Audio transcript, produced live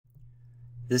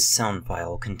This sound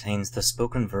file contains the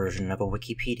spoken version of a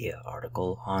Wikipedia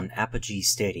article on Apogee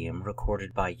Stadium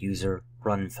recorded by user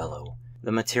Runfellow.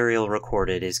 The material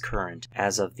recorded is current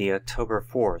as of the October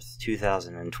 4th,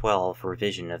 2012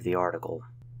 revision of the article.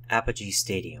 Apogee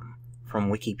Stadium, from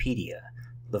Wikipedia,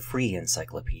 the free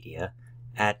encyclopedia,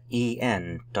 at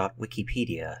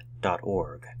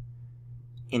en.wikipedia.org.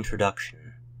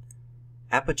 Introduction.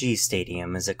 Apogee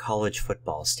Stadium is a college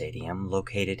football stadium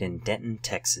located in Denton,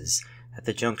 Texas, at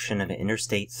the junction of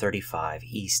Interstate 35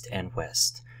 East and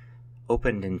West.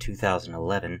 Opened in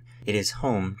 2011, it is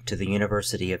home to the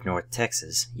University of North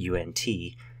Texas, UNT,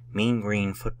 Mean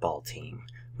Green football team,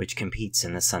 which competes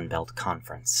in the Sun Belt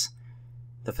Conference.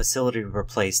 The facility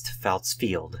replaced Fouts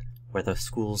Field, where the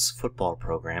school's football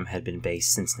program had been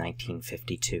based since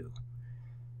 1952.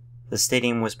 The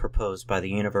stadium was proposed by the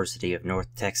University of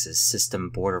North Texas System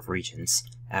Board of Regents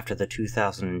after the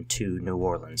 2002 New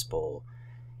Orleans Bowl.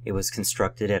 It was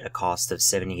constructed at a cost of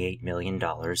 $78 million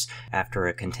after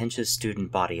a contentious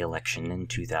student body election in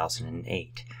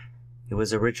 2008. It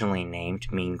was originally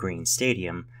named Mean Green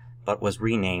Stadium, but was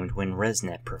renamed when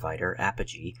ResNet provider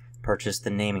Apogee purchased the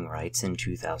naming rights in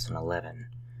 2011.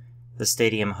 The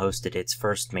stadium hosted its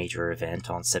first major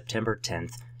event on September 10,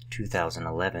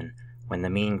 2011, when the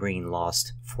Mean Green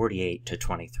lost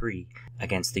 48-23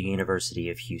 against the University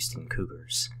of Houston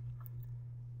Cougars.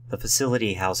 The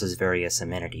facility houses various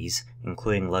amenities,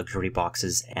 including luxury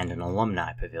boxes and an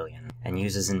alumni pavilion, and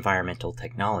uses environmental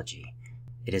technology.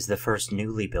 It is the first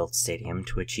newly built stadium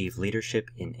to achieve Leadership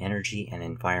in Energy and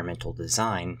Environmental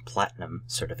Design Platinum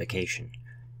certification.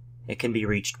 It can be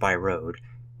reached by road,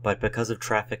 but because of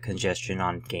traffic congestion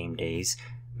on game days,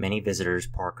 many visitors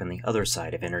park on the other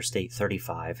side of Interstate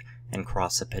 35 and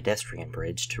cross a pedestrian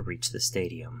bridge to reach the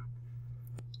stadium.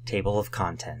 Table of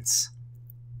Contents.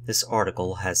 This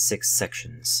article has 6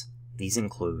 sections. These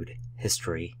include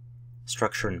History,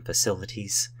 Structure and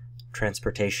Facilities,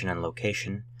 Transportation and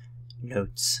Location,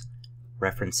 Notes,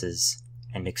 References,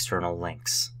 and External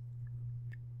Links.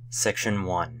 Section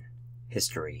 1.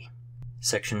 History.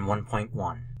 Section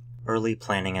 1.1. Early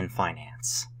Planning and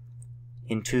Finance.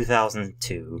 In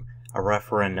 2002, a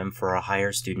referendum for a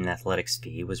higher student athletics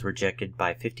fee was rejected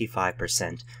by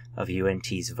 55% of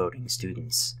UNT's voting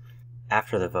students.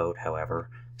 After the vote, however,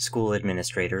 school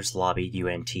administrators lobbied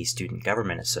UNT Student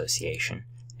Government Association,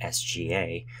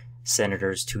 SGA,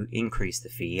 senators to increase the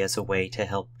fee as a way to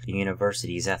help the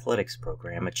university's athletics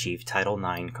program achieve Title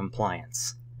IX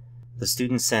compliance. The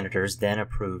student senators then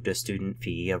approved a student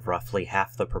fee of roughly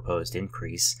half the proposed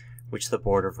increase, which the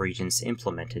Board of Regents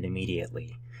implemented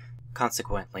immediately.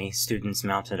 Consequently, students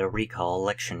mounted a recall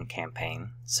election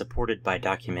campaign, supported by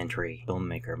documentary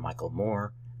filmmaker Michael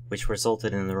Moore, which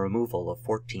resulted in the removal of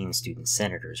 14 student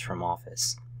senators from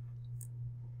office.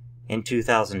 In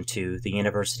 2002, the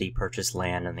university purchased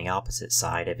land on the opposite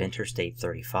side of Interstate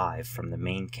 35 from the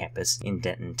main campus in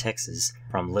Denton, Texas,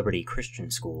 from Liberty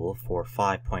Christian School for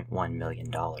 $5.1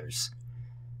 million.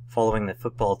 Following the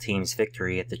football team's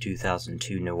victory at the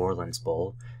 2002 New Orleans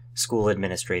Bowl, school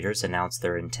administrators announced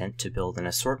their intent to build an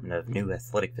assortment of new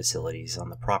athletic facilities on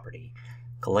the property,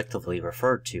 collectively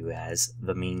referred to as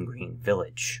the Mean Green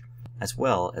Village, as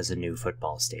well as a new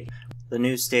football stadium. The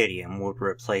new stadium would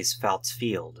replace Fouts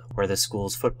Field, where the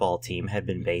school's football team had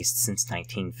been based since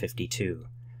 1952.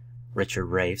 Richard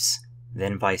Rafes,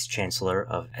 then Vice Chancellor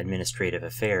of Administrative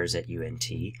Affairs at UNT,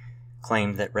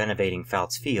 claimed that renovating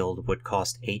Fouts Field would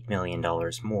cost $8 million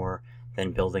more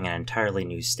than building an entirely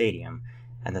new stadium,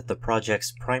 and that the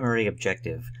project's primary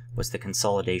objective was the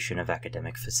consolidation of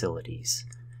academic facilities.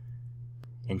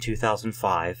 In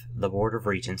 2005, the Board of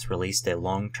Regents released a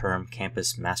long-term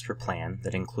campus master plan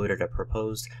that included a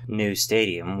proposed new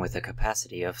stadium with a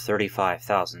capacity of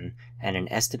 35,000 and an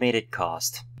estimated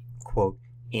cost, quote,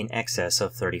 in excess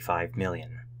of $35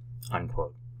 million,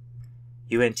 unquote.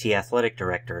 UNT Athletic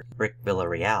Director Rick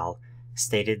Villarreal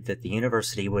stated that the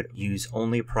university would use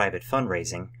only private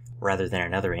fundraising, rather than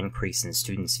another increase in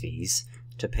students' fees,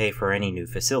 to pay for any new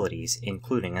facilities,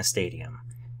 including a stadium.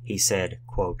 He said,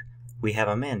 quote, "We have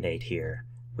a mandate here.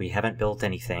 We haven't built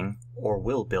anything, or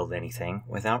will build anything,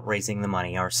 without raising the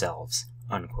money ourselves,"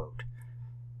 unquote.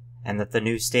 And that the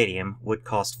new stadium would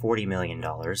cost $40 million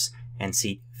and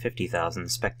seat 50,000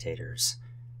 spectators.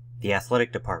 The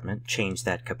athletic department changed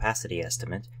that capacity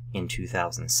estimate in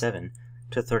 2007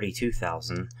 to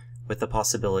 32,000, with the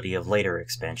possibility of later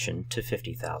expansion to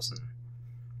 50,000.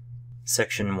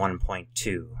 Section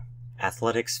 1.2.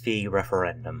 Athletics Fee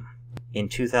Referendum. In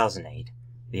 2008,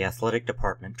 the athletic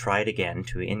department tried again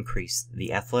to increase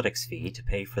the athletics fee to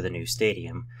pay for the new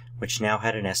stadium, which now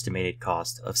had an estimated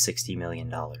cost of $60 million.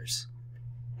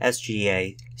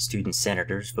 SGA student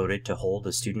senators voted to hold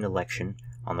a student election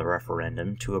on the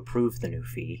referendum to approve the new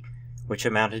fee, which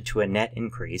amounted to a net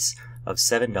increase of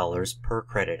 $7 per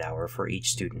credit hour for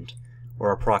each student,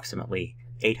 or approximately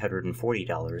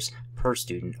 $840 per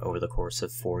student over the course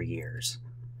of 4 years.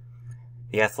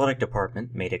 The athletic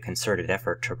department made a concerted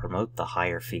effort to promote the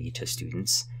higher fee to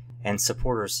students, and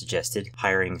supporters suggested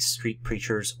hiring street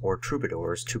preachers or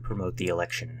troubadours to promote the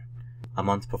election. A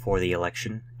month before the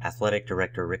election, athletic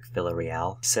director Rick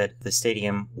Villarreal said the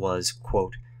stadium was,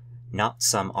 quote, not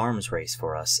some arms race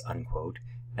for us, unquote,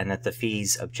 and that the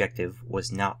fee's objective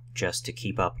was not just to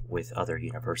keep up with other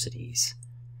universities.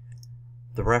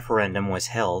 The referendum was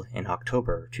held in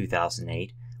October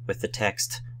 2008 with the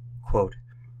text, quote,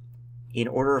 in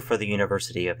order for the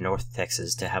University of North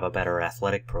Texas to have a better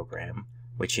athletic program,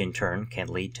 which in turn can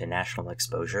lead to national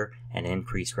exposure and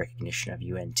increased recognition of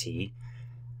UNT,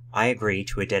 I agree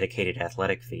to a dedicated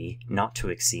athletic fee not to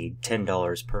exceed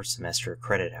 $10 per semester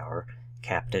credit hour,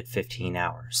 capped at 15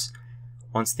 hours.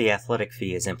 Once the athletic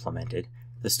fee is implemented,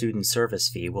 the student service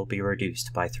fee will be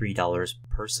reduced by $3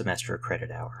 per semester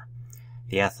credit hour.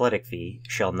 The athletic fee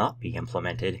shall not be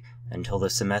implemented until the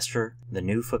semester the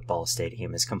new football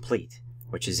stadium is complete,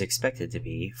 which is expected to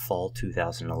be fall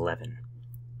 2011.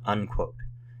 Unquote.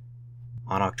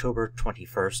 On October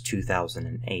 21,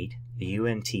 2008, the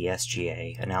UNT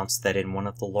SGA announced that in one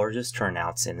of the largest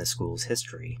turnouts in the school's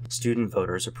history, student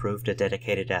voters approved a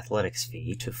dedicated athletics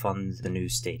fee to fund the new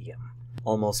stadium.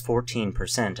 Almost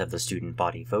 14% of the student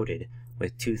body voted,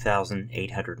 with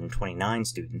 2,829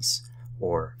 students,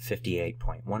 or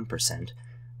 58.1%,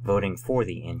 voting for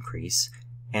the increase,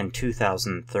 and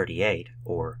 2,038,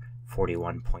 or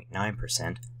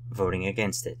 41.9%, voting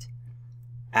against it.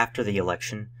 After the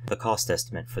election, the cost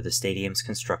estimate for the stadium's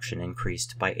construction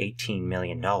increased by $18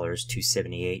 million to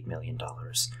 $78 million,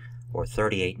 or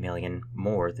 $38 million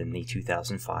more than the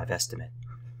 2005 estimate.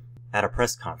 At a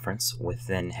press conference with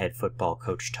then-head football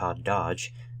coach Todd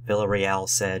Dodge, Villarreal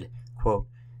said, quote,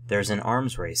 there's an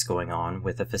arms race going on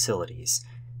with the facilities.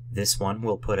 This one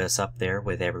will put us up there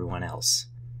with everyone else.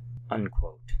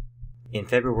 Unquote. In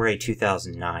February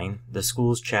 2009, the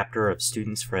school's chapter of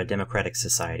Students for a Democratic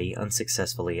Society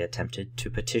unsuccessfully attempted to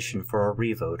petition for a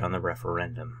revote on the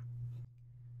referendum.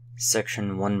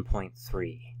 Section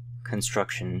 1.3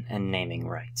 Construction and Naming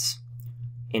Rights.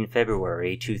 In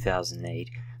February 2008,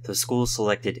 the school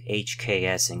selected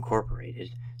HKS Incorporated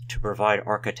to provide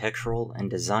architectural and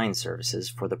design services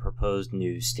for the proposed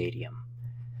new stadium.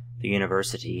 The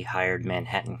university hired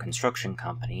Manhattan Construction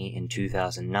Company in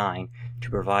 2009 to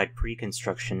provide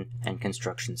pre-construction and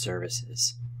construction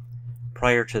services.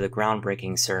 Prior to the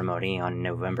groundbreaking ceremony on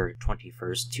November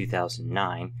 21,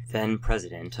 2009,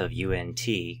 then-president of UNT,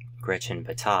 Gretchen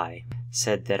Bataille,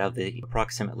 said that of the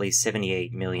approximately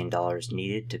 $78 million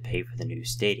needed to pay for the new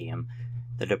stadium,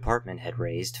 the department had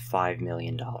raised $5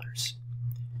 million.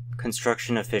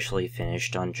 Construction officially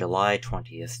finished on July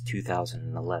 20,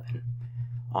 2011.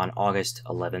 On August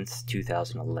 11,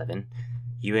 2011,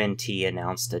 UNT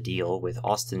announced a deal with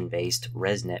Austin-based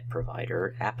ResNet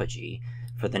provider Apogee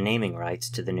for the naming rights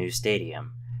to the new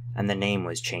stadium, and the name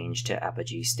was changed to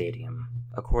Apogee Stadium.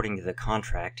 According to the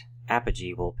contract,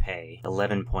 Apogee will pay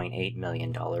 $11.8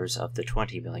 million of the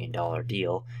 $20 million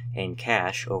deal in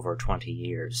cash over 20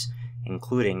 years,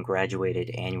 including graduated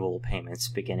annual payments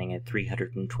beginning at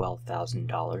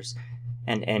 $312,000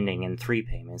 and ending in 3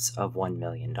 payments of $1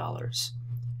 million.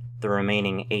 The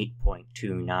remaining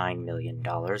 $8.29 million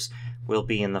will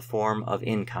be in the form of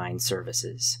in-kind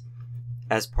services.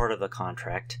 As part of the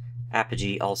contract,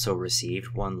 Apogee also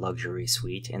received 1 luxury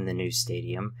suite in the new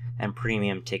stadium and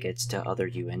premium tickets to other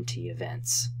UNT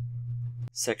events.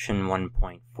 Section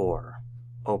 1.4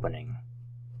 Opening.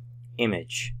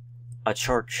 Image: a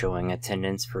chart showing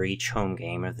attendance for each home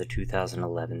game of the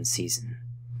 2011 season.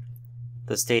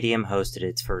 The stadium hosted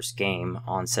its first game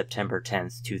on September 10,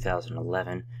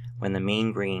 2011, when the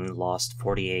Mean Green lost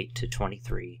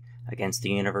 48-23 against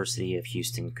the University of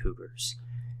Houston Cougars.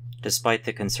 Despite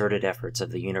the concerted efforts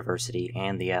of the university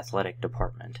and the athletic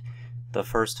department, the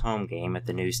first home game at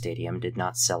the new stadium did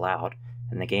not sell out,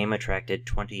 and the game attracted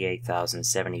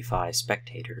 28,075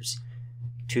 spectators,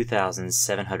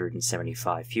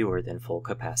 2,775 fewer than full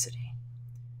capacity.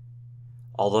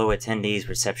 Although attendees'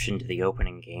 reception to the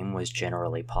opening game was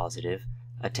generally positive,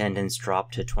 attendance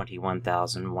dropped to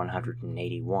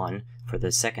 21,181 for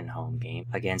the second home game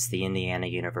against the Indiana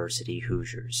University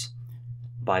Hoosiers.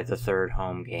 By the third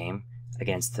home game,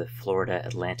 against the Florida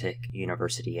Atlantic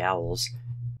University Owls,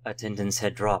 attendance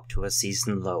had dropped to a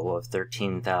season low of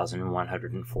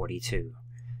 13,142,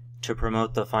 To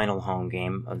promote the final home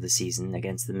game of the season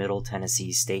against the Middle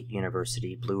Tennessee State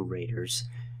University Blue Raiders,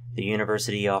 the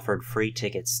university offered free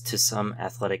tickets to some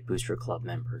Athletic Booster Club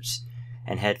members,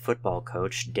 and head football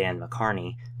coach Dan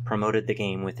McCarney promoted the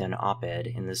game with an op-ed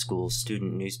in the school's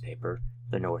student newspaper,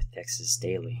 the North Texas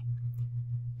Daily.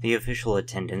 The official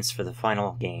attendance for the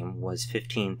final game was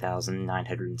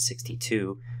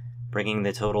 15,962, bringing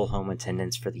the total home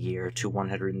attendance for the year to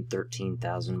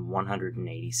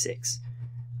 113,186,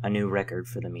 a new record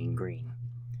for the Mean Green.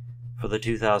 For the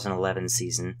 2011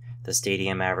 season, the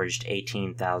stadium averaged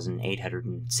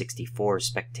 18,864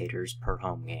 spectators per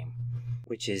home game,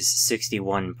 which is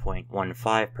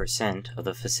 61.15% of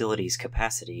the facility's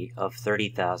capacity of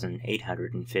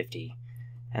 30,850,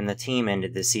 and the team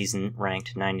ended the season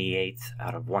ranked 98th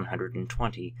out of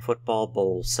 120 Football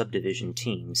Bowl subdivision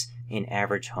teams in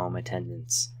average home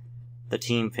attendance. The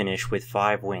team finished with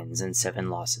 5 wins and 7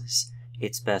 losses,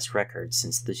 its best record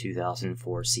since the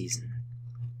 2004 season.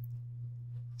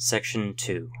 Section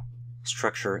 2.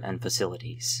 Structure and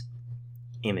Facilities.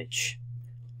 Image.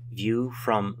 View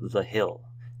from the Hill,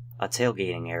 a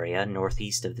tailgating area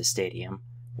northeast of the stadium,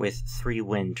 with 3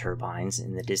 wind turbines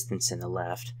in the distance in the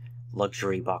left,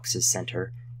 luxury boxes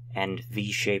center, and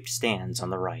V-shaped stands on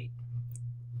the right.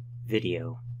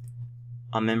 Video.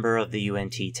 A member of the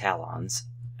UNT Talons,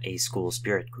 a school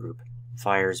spirit group,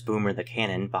 fires Boomer the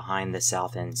Cannon behind the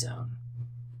south end zone.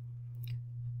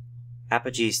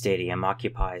 Apogee Stadium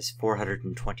occupies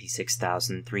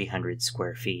 426,300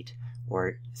 square feet,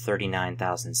 or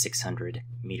 39,600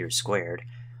 meters squared,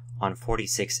 on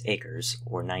 46 acres,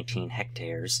 or 19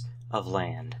 hectares, of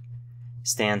land.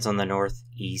 Stands on the north,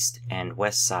 east, and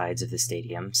west sides of the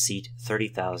stadium seat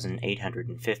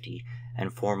 30,850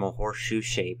 and form a horseshoe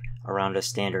shape around a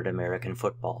standard American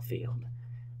football field.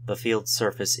 The field's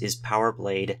surface is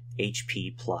Powerblade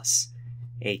HP+,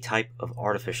 a type of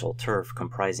artificial turf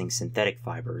comprising synthetic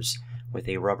fibers with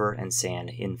a rubber and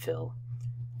sand infill.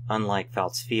 Unlike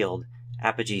Fouts Field,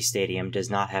 Apogee Stadium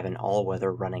does not have an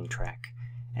all-weather running track,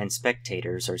 and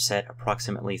spectators are set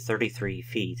approximately 33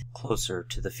 feet closer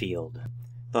to the field.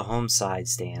 The home side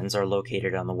stands are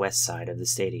located on the west side of the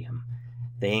stadium.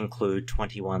 They include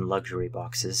 21 luxury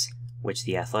boxes, which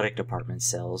the athletic department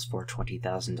sells for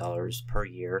 $20,000 per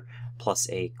year, plus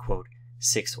a, quote,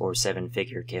 6 or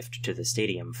 7-figure gift to the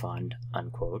stadium fund,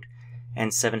 unquote,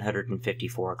 and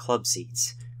 754 club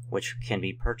seats, which can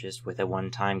be purchased with a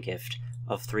one-time gift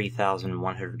of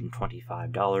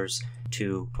 $3,125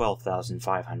 to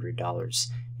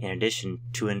 $12,500, in addition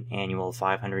to an annual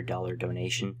 $500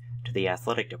 donation to the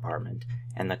athletic department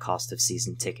and the cost of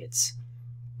season tickets.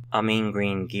 A Mean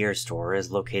Green gear store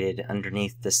is located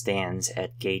underneath the stands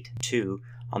at Gate 2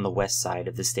 on the west side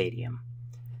of the stadium.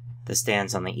 The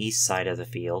stands on the east side of the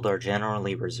field are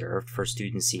generally reserved for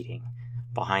student seating.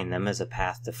 Behind them is a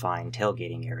path-defined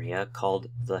tailgating area called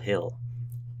the Hill.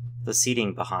 The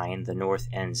seating behind the north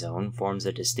end zone forms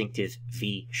a distinctive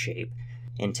V shape,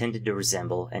 intended to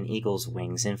resemble an eagle's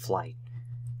wings in flight.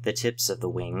 The tips of the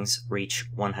wings reach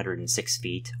 106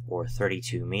 feet, or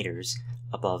 32 meters,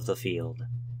 above the field.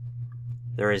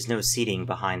 There is no seating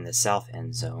behind the south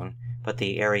end zone, but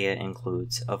the area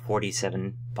includes a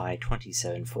 47 by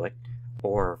 27 foot,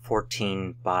 or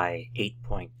 14 by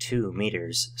 8.2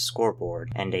 meters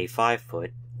scoreboard, and a 5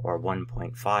 foot, or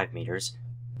 1.5 meters,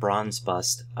 bronze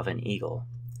bust of an eagle.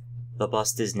 The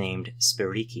bust is named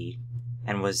Spiriki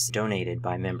and was donated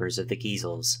by members of the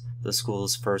Geisels, the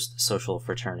school's first social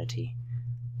fraternity.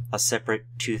 A separate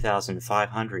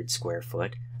 2,500 square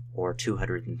foot, or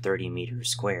 230 meters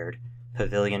squared,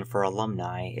 pavilion for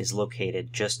alumni is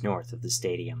located just north of the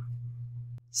stadium.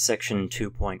 Section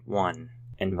 2.1.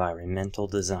 Environmental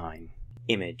Design.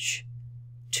 Image.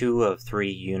 2 of 3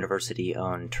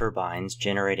 university-owned turbines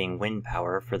generating wind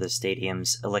power for the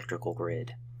stadium's electrical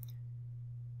grid.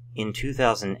 In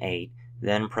 2008,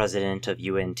 then-president of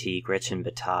UNT Gretchen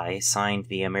Bataille signed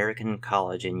the American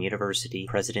College and University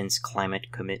President's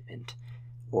Climate Commitment,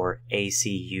 or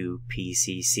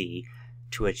ACUPCC,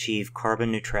 to achieve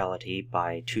carbon neutrality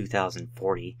by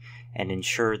 2040 and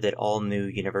ensure that all new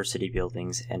university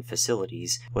buildings and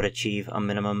facilities would achieve a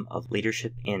minimum of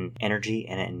Leadership in Energy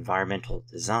and Environmental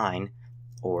Design,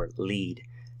 or LEED,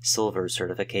 silver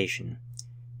certification.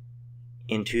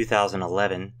 In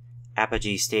 2011,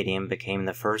 Apogee Stadium became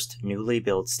the first newly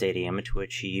built stadium to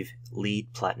achieve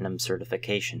LEED Platinum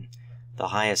certification, the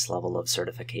highest level of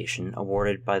certification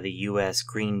awarded by the U.S.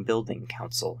 Green Building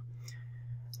Council.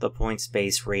 The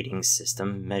points-based ratings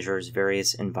system measures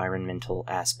various environmental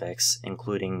aspects,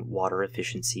 including water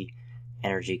efficiency,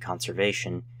 energy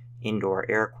conservation, indoor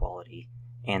air quality,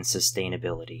 and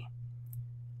sustainability.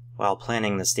 While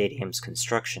planning the stadium's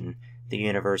construction, the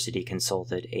university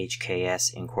consulted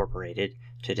HKS Incorporated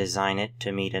to design it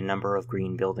to meet a number of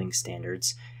green building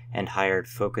standards and hired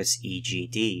Focus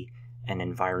EGD, an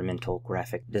environmental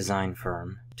graphic design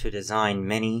firm, to design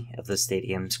many of the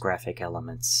stadium's graphic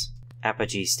elements.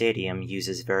 Apogee Stadium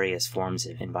uses various forms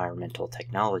of environmental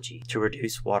technology to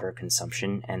reduce water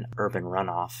consumption and urban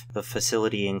runoff. The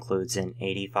facility includes an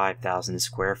 85,000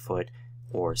 square foot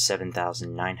or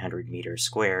 7,900 meters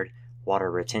squared water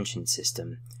retention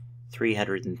system,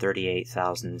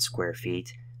 338,000 square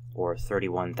feet or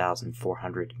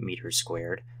 31,400 meters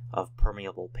squared of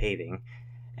permeable paving,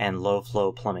 and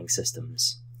low-flow plumbing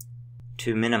systems.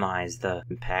 To minimize the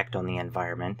impact on the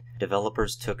environment,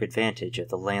 developers took advantage of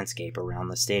the landscape around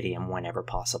the stadium whenever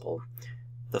possible.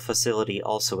 The facility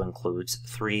also includes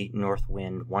 3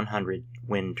 Northwind 100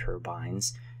 wind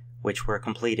turbines, which were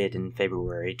completed in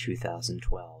February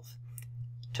 2012.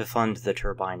 To fund the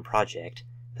turbine project,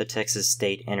 the Texas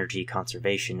State Energy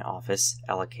Conservation Office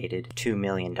allocated $2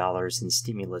 million in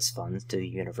stimulus funds to the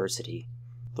university.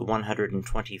 The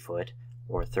 120-foot,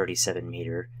 or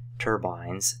 37-meter,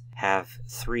 turbines have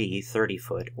 3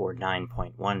 30-foot, or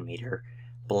 9.1-meter,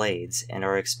 blades and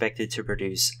are expected to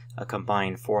produce a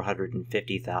combined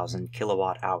 450,000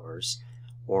 kilowatt-hours,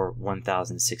 or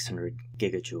 1,600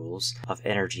 gigajoules, of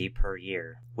energy per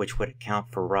year, which would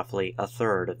account for roughly a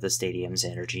third of the stadium's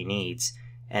energy needs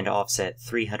and offset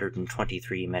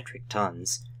 323 metric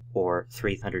tons, or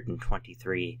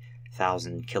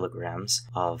 323,000 kilograms,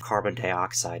 of carbon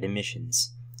dioxide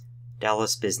emissions.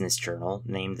 Dallas Business Journal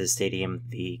named the stadium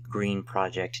the Green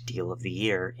Project Deal of the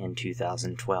Year in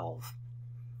 2012.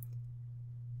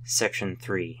 Section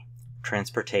 3.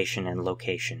 Transportation and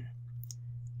Location.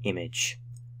 Image.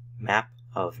 Map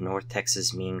of North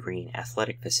Texas Mean Green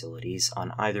athletic facilities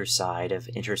on either side of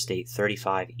Interstate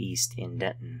 35 East in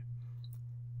Denton.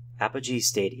 Apogee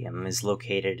Stadium is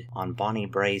located on Bonnie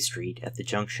Brae Street at the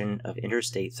junction of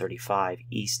Interstate 35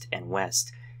 East and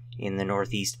West in the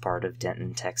northeast part of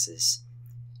Denton, Texas.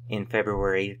 In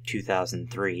February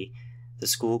 2003, the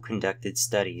school conducted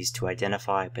studies to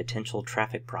identify potential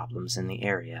traffic problems in the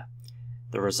area.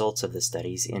 The results of the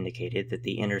studies indicated that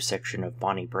the intersection of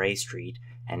Bonnie Brae Street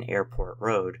and Airport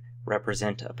Road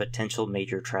represent a potential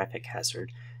major traffic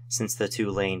hazard, since the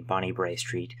 2-lane Bonnie Brae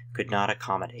Street could not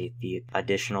accommodate the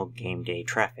additional game day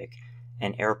traffic,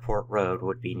 and Airport Road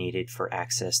would be needed for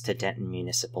access to Denton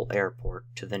Municipal Airport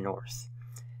to the north.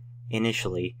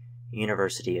 Initially,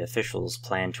 university officials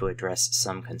planned to address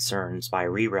some concerns by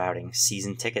rerouting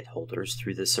season ticket holders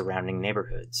through the surrounding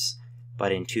neighborhoods,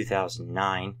 but in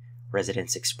 2009,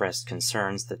 residents expressed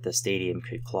concerns that the stadium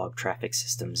could clog traffic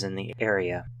systems in the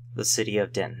area. The city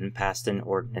of Denton passed an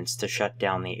ordinance to shut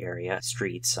down the area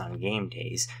streets on game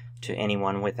days to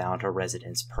anyone without a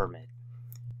residence permit.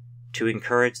 To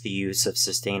encourage the use of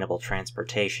sustainable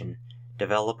transportation,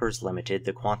 developers limited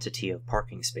the quantity of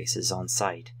parking spaces on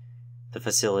site. The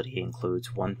facility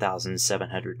includes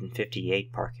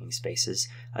 1,758 parking spaces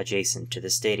adjacent to the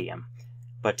stadium,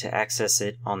 but to access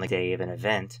it on the day of an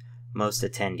event, most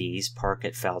attendees park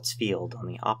at Fouts Field on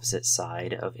the opposite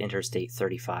side of Interstate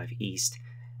 35 East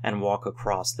and walk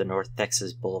across the North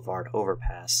Texas Boulevard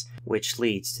overpass, which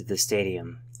leads to the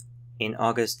stadium. In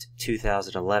August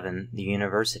 2011, the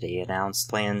university announced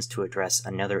plans to address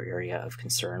another area of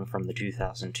concern from the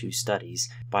 2002 studies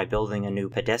by building a new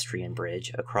pedestrian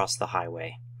bridge across the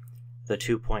highway. The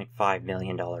 $2.5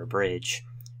 million bridge,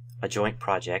 a joint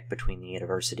project between the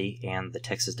university and the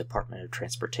Texas Department of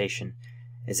Transportation,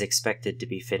 is expected to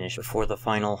be finished before the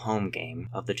final home game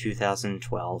of the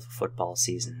 2012 football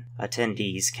season.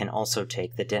 Attendees can also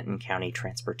take the Denton County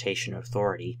Transportation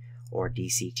Authority, or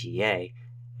DCTA,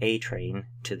 A-Train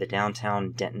to the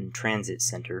downtown Denton Transit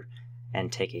Center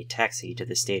and take a taxi to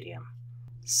the stadium.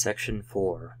 Section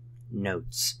 4.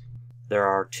 Notes. There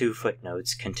are 2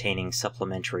 footnotes containing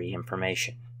supplementary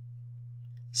information.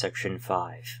 Section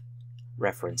 5.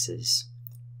 References.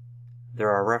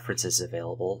 There are references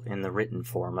available in the written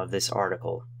form of this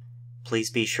article. Please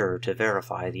be sure to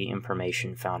verify the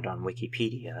information found on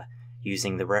Wikipedia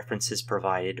using the references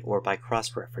provided or by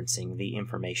cross-referencing the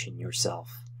information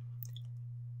yourself.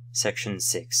 Section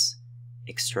 6.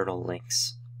 External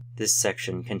links. This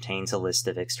section contains a list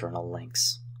of external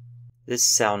links. This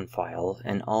sound file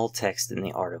and all text in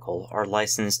the article are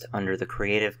licensed under the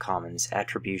Creative Commons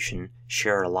Attribution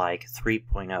Share-alike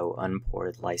 3.0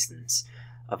 Unported license,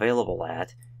 available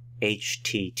at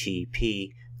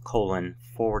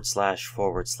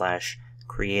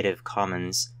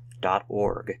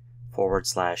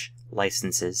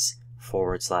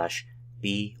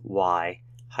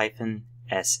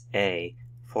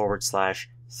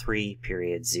 3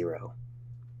 period 0.